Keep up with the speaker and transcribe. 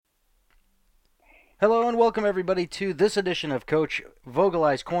Hello and welcome everybody to this edition of Coach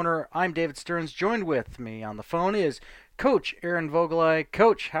Vogelai's Corner. I'm David Stearns. Joined with me on the phone is Coach Aaron Vogelai.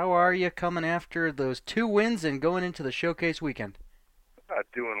 Coach, how are you coming after those two wins and going into the showcase weekend?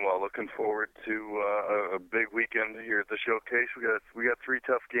 Doing well. Looking forward to a big weekend here at the showcase. We got three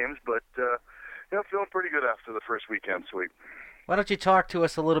tough games, but feeling pretty good after the first weekend sweep. Why don't you talk to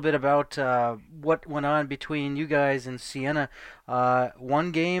us a little bit about what went on between you guys and Siena?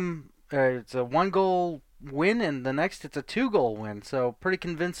 One game, it's a one-goal win, and the next it's a two-goal win. So pretty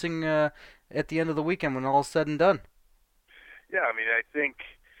convincing at the end of the weekend when all's said and done. Yeah, I think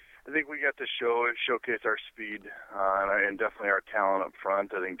we got to showcase our speed and definitely our talent up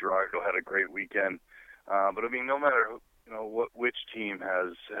front. I think Drago had a great weekend, but I mean, no matter which team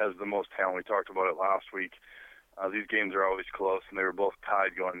has the most talent. We talked about it last week. These games are always close, and they were both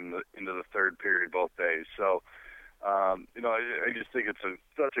tied going into the third period both days. So, I just think it's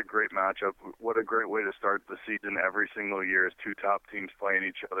such a great matchup. What a great way to start the season every single year is two top teams playing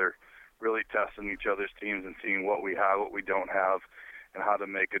each other, really testing each other's teams and seeing what we have, what we don't have, and how to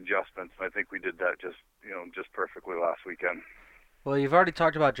make adjustments. And I think we did that just perfectly last weekend. Well, you've already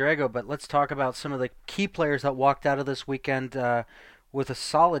talked about Drago, but let's talk about some of the key players that walked out of this weekend with a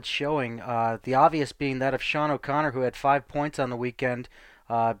solid showing. The obvious being that of Sean O'Connor, who had 5 points on the weekend,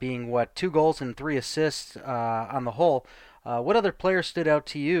 being what, 2 goals and 3 assists on the whole. What other players stood out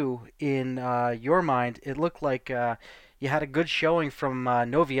to you in your mind? It looked like you had a good showing from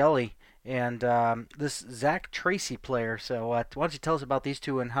Novielli and this Zach Tracy player. So why don't you tell us about these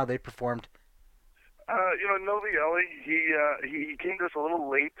two and how they performed? Novielli, he came to us a little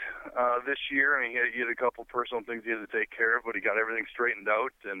late this year, and he had a couple personal things he had to take care of, but he got everything straightened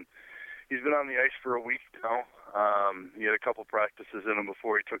out, and he's been on the ice for a week now. He had a couple practices in him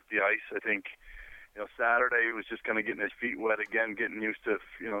before he took the ice. I think, Saturday he was just kind of getting his feet wet again, getting used to,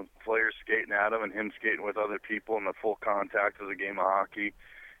 players skating at him and him skating with other people and the full contact of the game of hockey.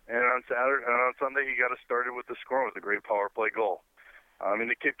 And on Sunday, he got us started with the scoring with a great power play goal.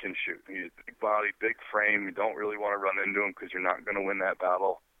 The kid can shoot. He's big body, big frame. You don't really want to run into him because you're not going to win that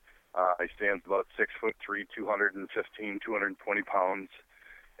battle. He stands about 6'3", 215, 220 pounds,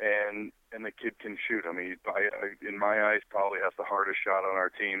 and the kid can shoot. In my eyes, probably has the hardest shot on our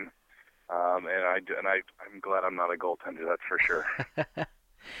team. I'm glad I'm not a goaltender. That's for sure.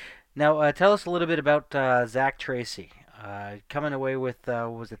 Now, tell us a little bit about Zach Tracy. Coming away with,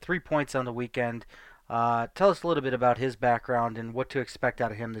 was it 3 points on the weekend? Tell us a little bit about his background and what to expect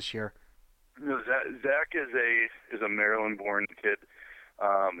out of him this year. Zach is a Maryland-born kid.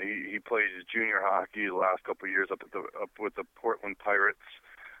 He plays junior hockey the last couple of years up with the Portland Pirates.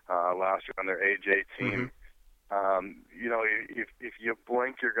 Last year on their AJ Mm-hmm. team. If you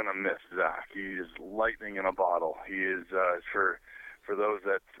blink, you're gonna miss Zach. He is lightning in a bottle. He is for those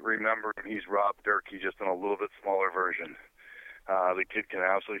that remember him, he's Rob Durkee, just in a little bit smaller version. The kid can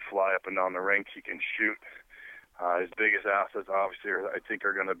absolutely fly up and down the rink. He can shoot. His biggest assets, obviously, I think,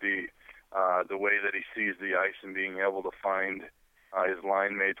 are going to be the way that he sees the ice and being able to find his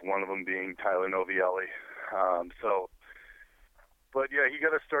line mates. One of them being Tyler Novielli. But yeah, he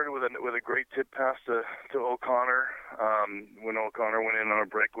got us started with a great tip pass to O'Connor when O'Connor went in on a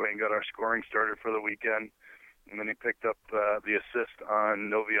breakaway and got our scoring started for the weekend. And then he picked up the assist on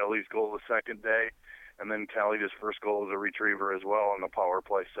Novielli's goal the second day, and then tallied his first goal as a retriever as well on the power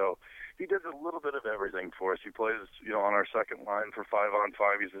play. So he does a little bit of everything for us. He plays, on our second line for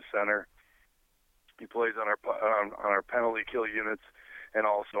 5-on-5. He's a center. He plays on our penalty kill units and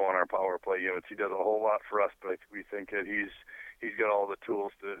also on our power play units. He does a whole lot for us, but we think that he's got all the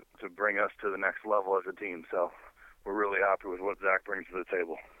tools to bring us to the next level as a team. So we're really happy with what Zach brings to the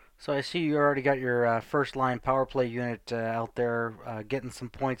table. So I see you already got your first line power play unit out there getting some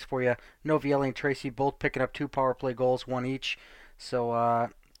points for you. Novielli and Tracy both picking up 2 power play goals, one each. So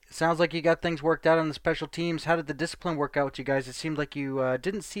sounds like you got things worked out on the special teams. How did the discipline work out with you guys? It seemed like you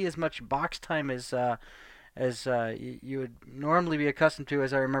didn't see as much box time as you would normally be accustomed to.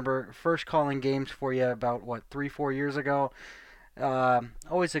 As I remember, first calling games for you about what 3-4 years ago.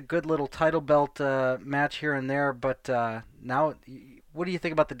 Always a good little title belt match here and there, but now, what do you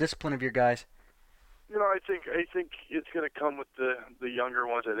think about the discipline of your guys? I think it's going to come with the younger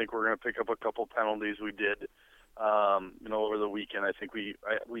ones. I think we're going to pick up a couple penalties we did, over the weekend. I think we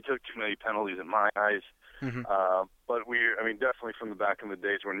took too many penalties in my eyes. Hmm. But definitely from the back in the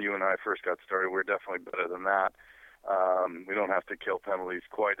days when you and I first got started, we're definitely better than that. We don't have to kill penalties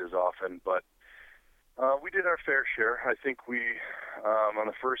quite as often, but we did our fair share. I think on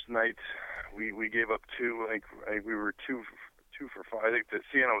the first night, we gave up two. I think we were two for five. I think that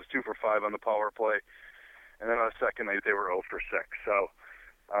Siena was 2 for 5 on the power play, and then on the second night they were 0 for 6. So,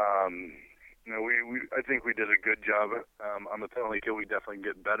 um, I think we did a good job on the penalty kill. We definitely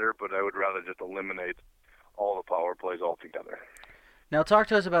get better, but I would rather just eliminate all the power plays altogether. Now, talk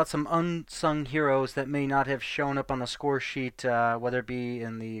to us about some unsung heroes that may not have shown up on the score sheet, whether it be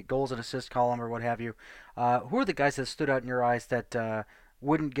in the goals and assist column or what have you. Who are the guys that stood out in your eyes that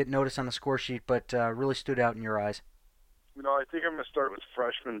wouldn't get noticed on the score sheet, but really stood out in your eyes? I think I'm going to start with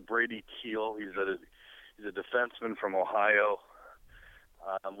freshman Brady Keel. He's a defenseman from Ohio.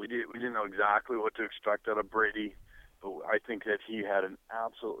 We didn't know exactly what to expect out of Brady, but I think that he had an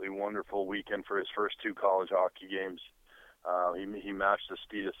absolutely wonderful weekend for his first two college hockey games. He matched the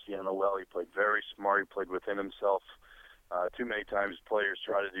speed of Sienna well. He played very smart. He played within himself. Too many times players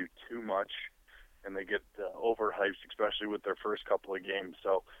try to do too much, and they get overhyped, especially with their first couple of games.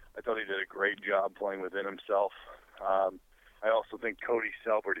 So I thought he did a great job playing within himself. I also think Cody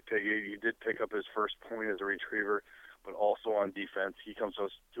Selbert, he did pick up his first point as a retriever, but also on defense. He comes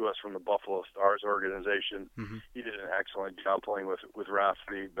to us from the Buffalo Stars organization. Mm-hmm. He did an excellent job playing with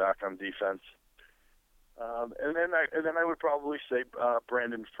Rafferty back on defense. And then I would probably say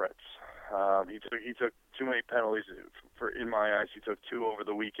Brandon Fritz. He took too many penalties in my eyes. He took two over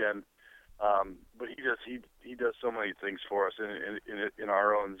the weekend. But he does so many things for us in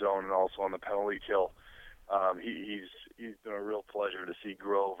our own zone and also on the penalty kill. He's been a real pleasure to see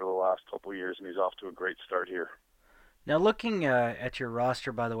grow over the last couple of years, and he's off to a great start here. Now, looking at your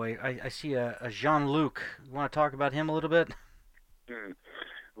roster, by the way, I see a Jean-Luc. You want to talk about him a little bit?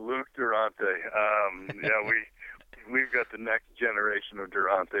 Luke Durante. We've got the next generation of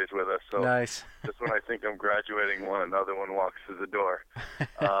Durantes with us. So Nice. just when I think I'm graduating one, another one walks through the door.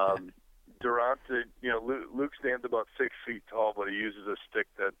 Durante, Luke stands about 6 feet tall, but he uses a stick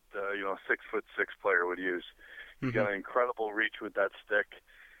that a 6'6" player would use. He's got an incredible reach with that stick.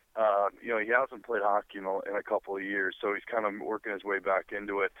 He hasn't played hockey in a couple of years, so he's kind of working his way back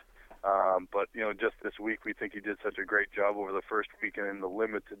into it. But just this week, we think he did such a great job over the first weekend in the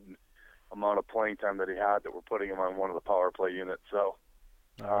limited amount of playing time that he had that we're putting him on one of the power play units. So,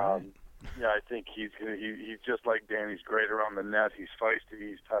 All right. I think he's just like Dan. He's great around the net. He's feisty.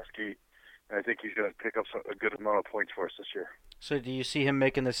 He's pesky. And I think he's going to pick up a good amount of points for us this year. So do you see him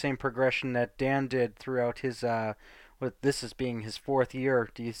making the same progression that Dan did throughout his, with this as being his fourth year?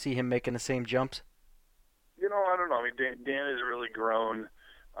 Do you see him making the same jumps? I don't know. I mean, Dan has really grown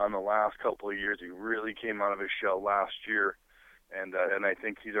on the last couple of years. He really came out of his shell last year, and I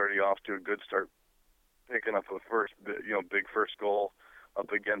think he's already off to a good start, picking up the big first goal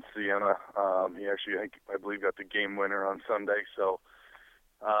up against Siena. He actually, I believe, got the game winner on Sunday. So,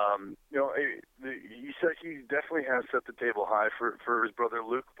 he definitely has set the table high for his brother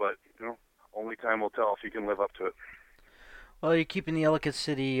Luke, but only time will tell if he can live up to it. Well, you're keeping the Ellicott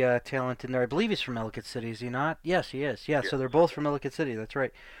City talent in there. I believe he's from Ellicott City, is he not? Yes, he is. Yeah, so they're both from Ellicott City. That's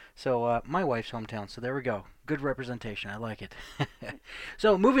right. So my wife's hometown. So there we go. Good representation. I like it.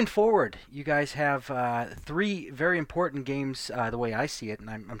 So moving forward, you guys have three very important games, the way I see it, and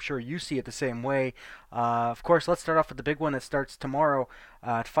I'm sure you see it the same way. Of course, let's start off with the big one that starts tomorrow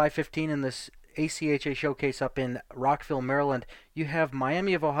at 5:15 in this ACHA showcase up in Rockville, Maryland. You have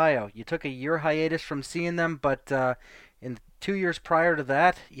Miami of Ohio. You took a year hiatus from seeing them, but in 2 years prior to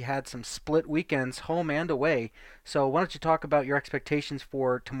that, you had some split weekends, home and away. So why don't you talk about your expectations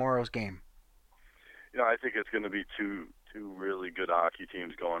for tomorrow's game? I think it's going to be two really good hockey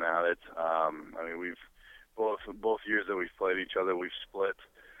teams going at it. We've both years that we've played each other, we've split.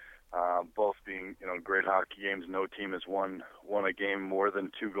 Both being great hockey games. No team has won a game more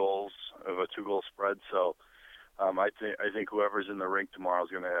than 2 goals of a 2-goal spread. So I think whoever's in the rink tomorrow is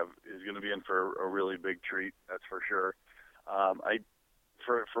going to be in for a really big treat. That's for sure.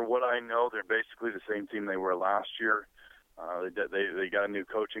 For what I know, they're basically the same team they were last year. They got a new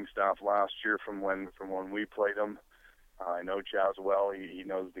coaching staff last year from when we played them. I know Chaz well. He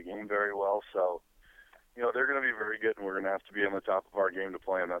knows the game very well. So they're going to be very good, and we're going to have to be on the top of our game to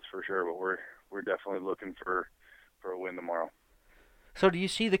play them. That's for sure. But we're definitely looking for a win tomorrow. So do you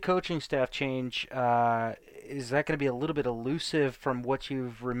see the coaching staff change? Is that going to be a little bit elusive from what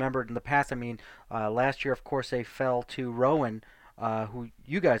you've remembered in the past? I mean, last year, of course, they fell to Rowan, who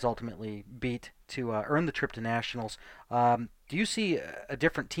you guys ultimately beat to earn the trip to nationals. Do you see a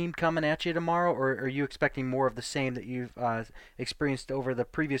different team coming at you tomorrow, or are you expecting more of the same that you've experienced over the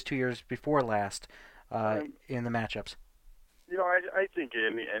previous 2 years before last in the matchups? I think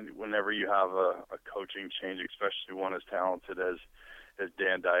whenever you have a coaching change, especially one as talented as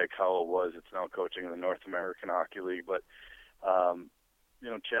Dan Diakawa was, it's now coaching in the North American Hockey League. But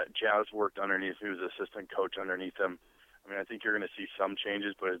Chaz worked underneath. He was assistant coach underneath him. I think you're going to see some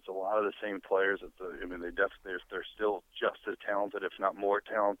changes, but it's a lot of the same players. They're still just as talented, if not more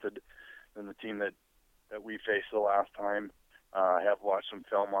talented. than the team that we faced the last time. I have watched some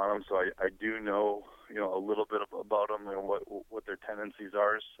film on them, so I do know a little bit about them and what their tendencies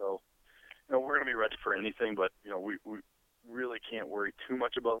are. So we're going to be ready for anything, but we really can't worry too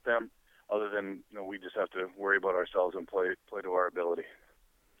much about them, other than we just have to worry about ourselves and play to our ability.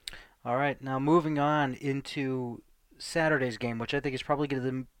 All right, now moving on into Saturday's game, which I think is probably going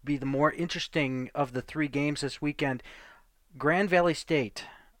to be the more interesting of the three games this weekend. Grand Valley State,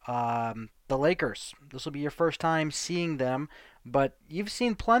 the Lakers. This will be your first time seeing them, but you've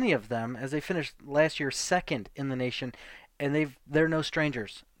seen plenty of them as they finished last year second in the nation, and they're no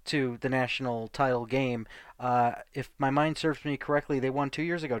strangers to the national title game. If my mind serves me correctly, they won 2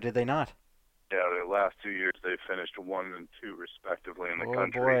 years ago, did they not? Yeah, the last 2 years they finished 1 and 2 respectively in the Oh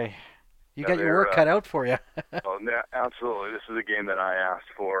country. boy, you Yeah, got your they're work cut out for you. oh, absolutely. This is a game that I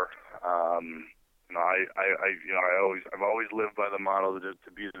asked for. I've always lived by the motto that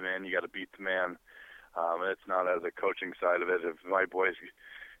to be the man, you got to beat the man. And it's not as a coaching side of it. If my boys,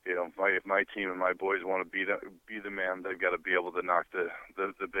 if my team and my boys want to be the man, they've got to be able to knock the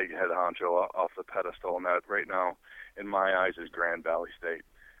big head honcho off the pedestal. And that right now, in my eyes, is Grand Valley State.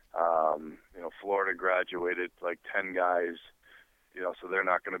 Florida graduated like 10 guys. So they're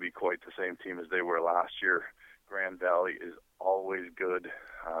not going to be quite the same team as they were last year. Grand Valley is always good.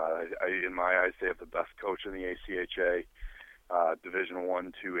 In my eyes, they have the best coach in the ACHA, Division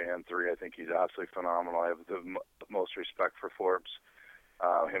 1, 2, and 3. I think he's absolutely phenomenal. I have the most respect for Forbes.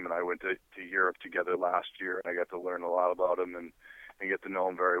 Him and I went to Europe together last year, and I got to learn a lot about him and get to know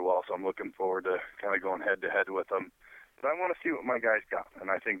him very well. So I'm looking forward to kind of going head-to-head with him. But I want to see what my guys got,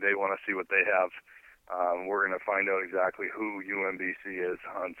 and I think they want to see what they have. We're going to find out exactly who UMBC is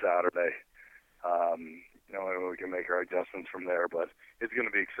on Saturday. And we can make our adjustments from there. But it's going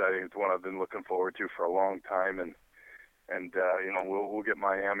to be exciting. It's one I've been looking forward to for a long time, and we'll get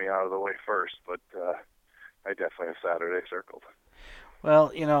Miami out of the way first. But I definitely have Saturday circled.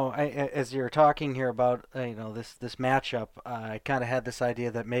 Well, as you're talking here about this matchup, I kind of had this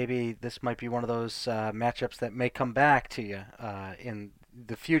idea that maybe this might be one of those matchups that may come back to you in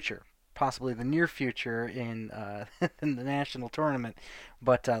the future, possibly the near future in in the national tournament.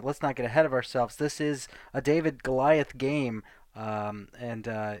 But let's not get ahead of ourselves. This is a David Goliath game,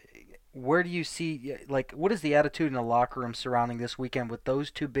 and where do you see what is the attitude in the locker room surrounding this weekend with those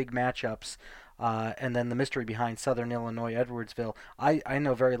two big matchups? And then the mystery behind Southern Illinois Edwardsville. I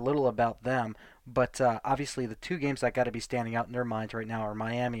know very little about them, but obviously the two games that got to be standing out in their minds right now are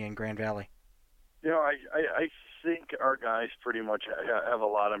Miami and Grand Valley. I think our guys pretty much have a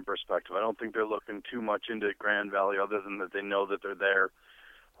lot in perspective. I don't think they're looking too much into Grand Valley, other than that they know that they're there.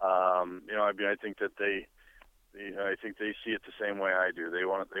 I think that I think they see it the same way I do. They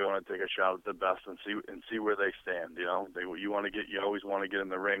want to take a shot at the best and see where they stand. You always want to get in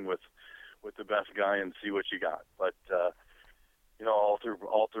the ring with the best guy and see what you got. But all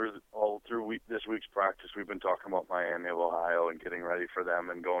through this week's practice, we've been talking about Miami of Ohio and getting ready for them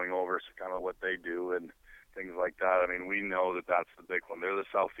and going over kind of what they do and things like that. I mean, we know that that's the big one. They're the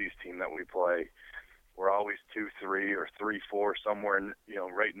Southeast team that we play. We're always 2-3 or 3-4 somewhere,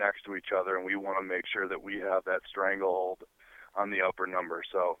 right next to each other, and we want to make sure that we have that stranglehold on the upper number.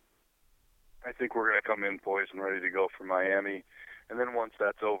 So I think we're going to come in poised and ready to go for Miami, and then once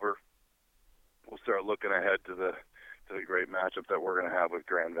that's over, we'll start looking ahead to the great matchup that we're going to have with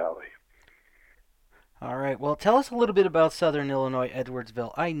Grand Valley. All right. Well, tell us a little bit about Southern Illinois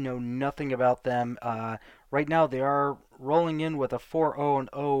Edwardsville. I know nothing about them. Right now, they are rolling in with a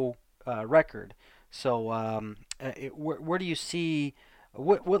 4-0-0 record. So, where do you see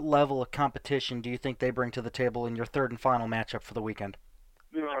what level of competition do you think they bring to the table in your third and final matchup for the weekend?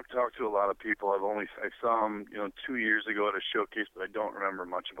 I've talked to a lot of people. I saw them, 2 years ago at a showcase, but I don't remember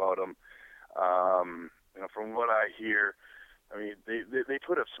much about them. From what I hear, I mean, they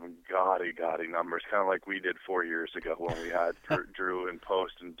put up some gaudy numbers, kind of like we did 4 years ago when we had Drew and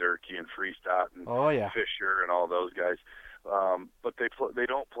Post and Durkee and Freestott and Fisher and all those guys. But they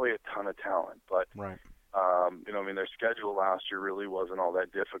don't play a ton of talent. But right. Their schedule last year really wasn't all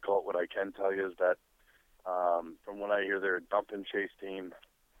that difficult. What I can tell you is that from what I hear, they're a dump and chase team.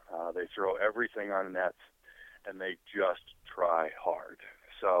 They throw everything on nets, and they just try hard.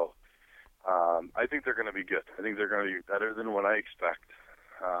 So I think they're going to be good. I think they're going to be better than what I expect.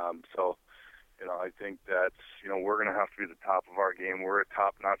 I think that we're going to have to be the top of our game. We're a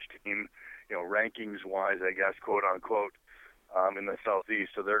top-notch team, rankings-wise, I guess, quote unquote, in the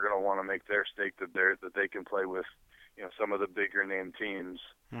Southeast. So they're going to want to make their stake that they can play with, some of the bigger name teams.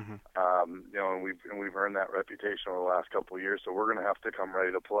 Mm-hmm. And we've earned that reputation over the last couple of years. So we're going to have to come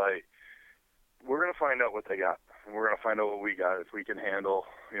ready to play. We're going to find out what they got. we're gonna find out what we got. If we can handle,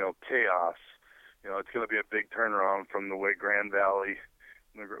 chaos. It's gonna be a big turnaround from the way Grand Valley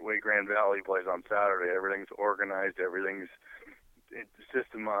plays on Saturday. Everything's organized. Everything's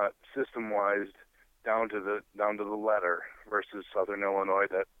system-wise down to the letter versus Southern Illinois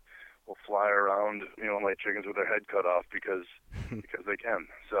that will fly around, like chickens with their head cut off because they can.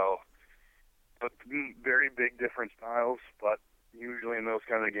 So, but very big different styles. But usually in those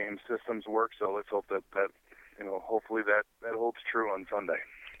kind of games, systems work. So let's hope that hopefully that holds true on Sunday.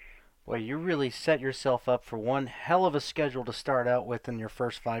 Well, you really set yourself up for one hell of a schedule to start out with in your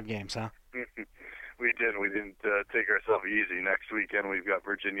first 5 games, huh? We did. We didn't take ourselves easy. Next weekend we've got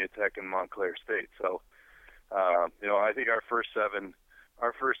Virginia Tech and Montclair State. So, I think our first seven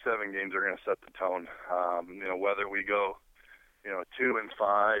games are going to set the tone. Whether we go,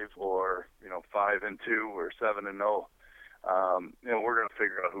 2-5 or 5-2 or 7-0, we're going to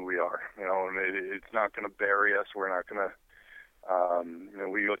figure out who we are. And it's not going to bury us. We're not going to.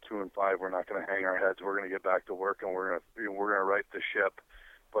 We go 2-5. We're not going to hang our heads. We're going to get back to work, and we're going to right the ship.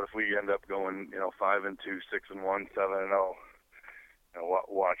 But if we end up going, 5-2, 6-1, 7-0,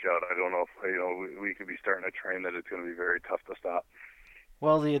 watch out. I don't know if we could be starting a train that it's going to be very tough to stop.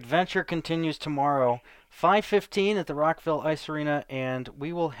 Well, the adventure continues tomorrow, 5:15 at the Rockville Ice Arena, and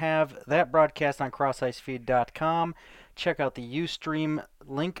we will have that broadcast on crossicefeed.com. Check out the Ustream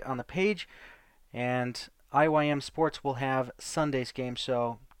link on the page, and IYM Sports will have Sunday's game.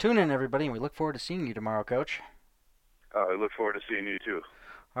 So tune in, everybody, and we look forward to seeing you tomorrow, Coach. I look forward to seeing you too.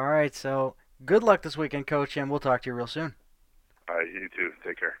 All right, so good luck this weekend, Coach, and we'll talk to you real soon. All right, you too.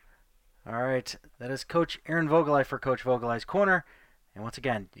 Take care. All right, that is Coach Aaron Vogelai for Coach Vogelai's Corner. And once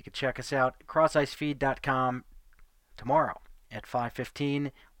again, you can check us out at crossicefeed.com tomorrow at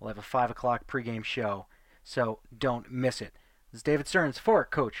 5:15. We'll have a 5 o'clock pregame show, so don't miss it. This is David Stearns for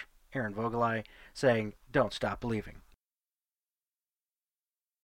Coach Aaron Vogelai saying, don't stop believing.